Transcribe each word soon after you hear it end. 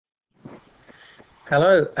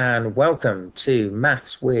Hello and welcome to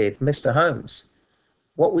Maths with Mr. Holmes.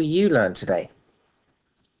 What will you learn today?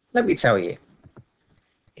 Let me tell you.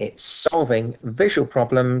 It's solving visual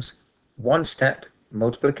problems, one-step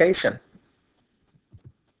multiplication.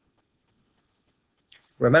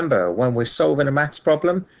 Remember, when we're solving a maths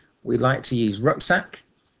problem, we like to use RUCSAC,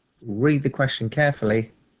 read the question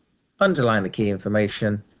carefully, underline the key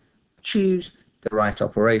information, choose the right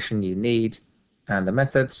operation you need and the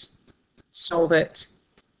methods, solve it,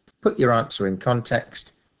 put your answer in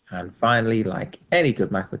context, and finally, like any good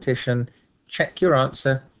mathematician, check your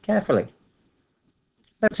answer carefully.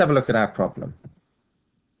 Let's have a look at our problem.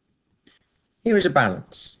 Here is a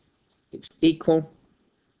balance. It's equal.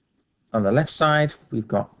 On the left side, we've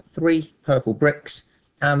got 3 purple bricks,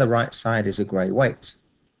 and the right side is a grey weight.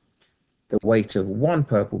 The weight of 1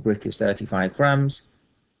 purple brick is 35 grams.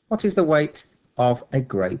 What is the weight of a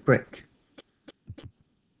grey brick?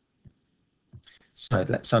 So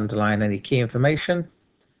let's underline any key information.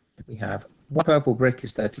 We have 1 purple brick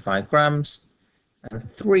is 35 grams, and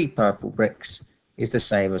 3 purple bricks is the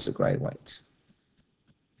same as a grey weight.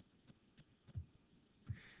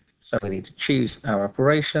 So we need to choose our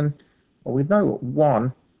operation. Well, we know what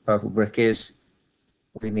 1 purple brick is.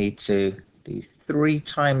 We need to do 3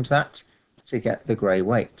 times that to get the grey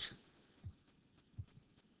weight.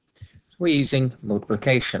 So we're using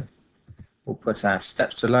multiplication. We'll put our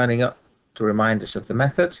steps to learning up to remind us of the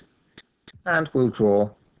method, and we'll draw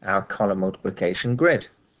our column multiplication grid.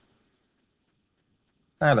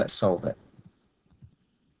 Now let's solve it.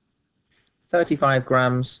 35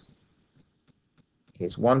 grams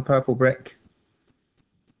is 1 purple brick.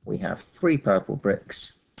 We have 3 purple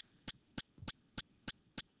bricks.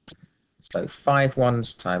 So 5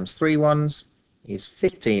 ones times 3 ones is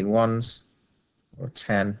 15 ones, or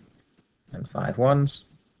 10 and 5 ones.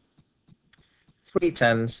 3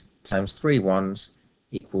 tens times 3 ones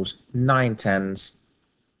equals 9 tens,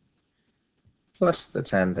 plus the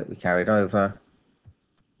 10 that we carried over,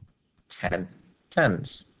 10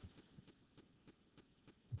 tens.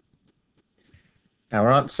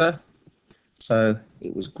 Our answer, so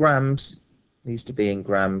it was grams, needs to be in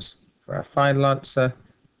grams for our final answer,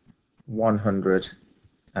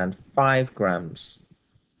 105 grams.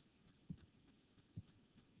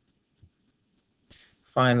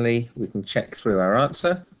 Finally, we can check through our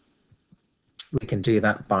answer. We can do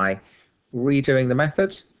that by redoing the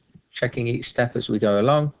method, checking each step as we go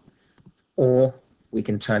along, or we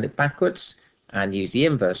can turn it backwards and use the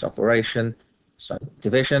inverse operation, so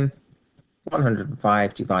division,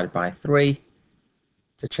 105 divided by 3,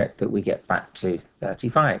 to check that we get back to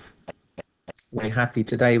 35. We're happy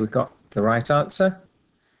today we've got the right answer,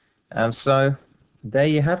 and so there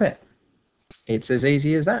you have it. It's as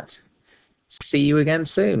easy as that. See you again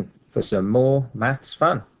soon for some more maths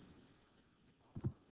fun.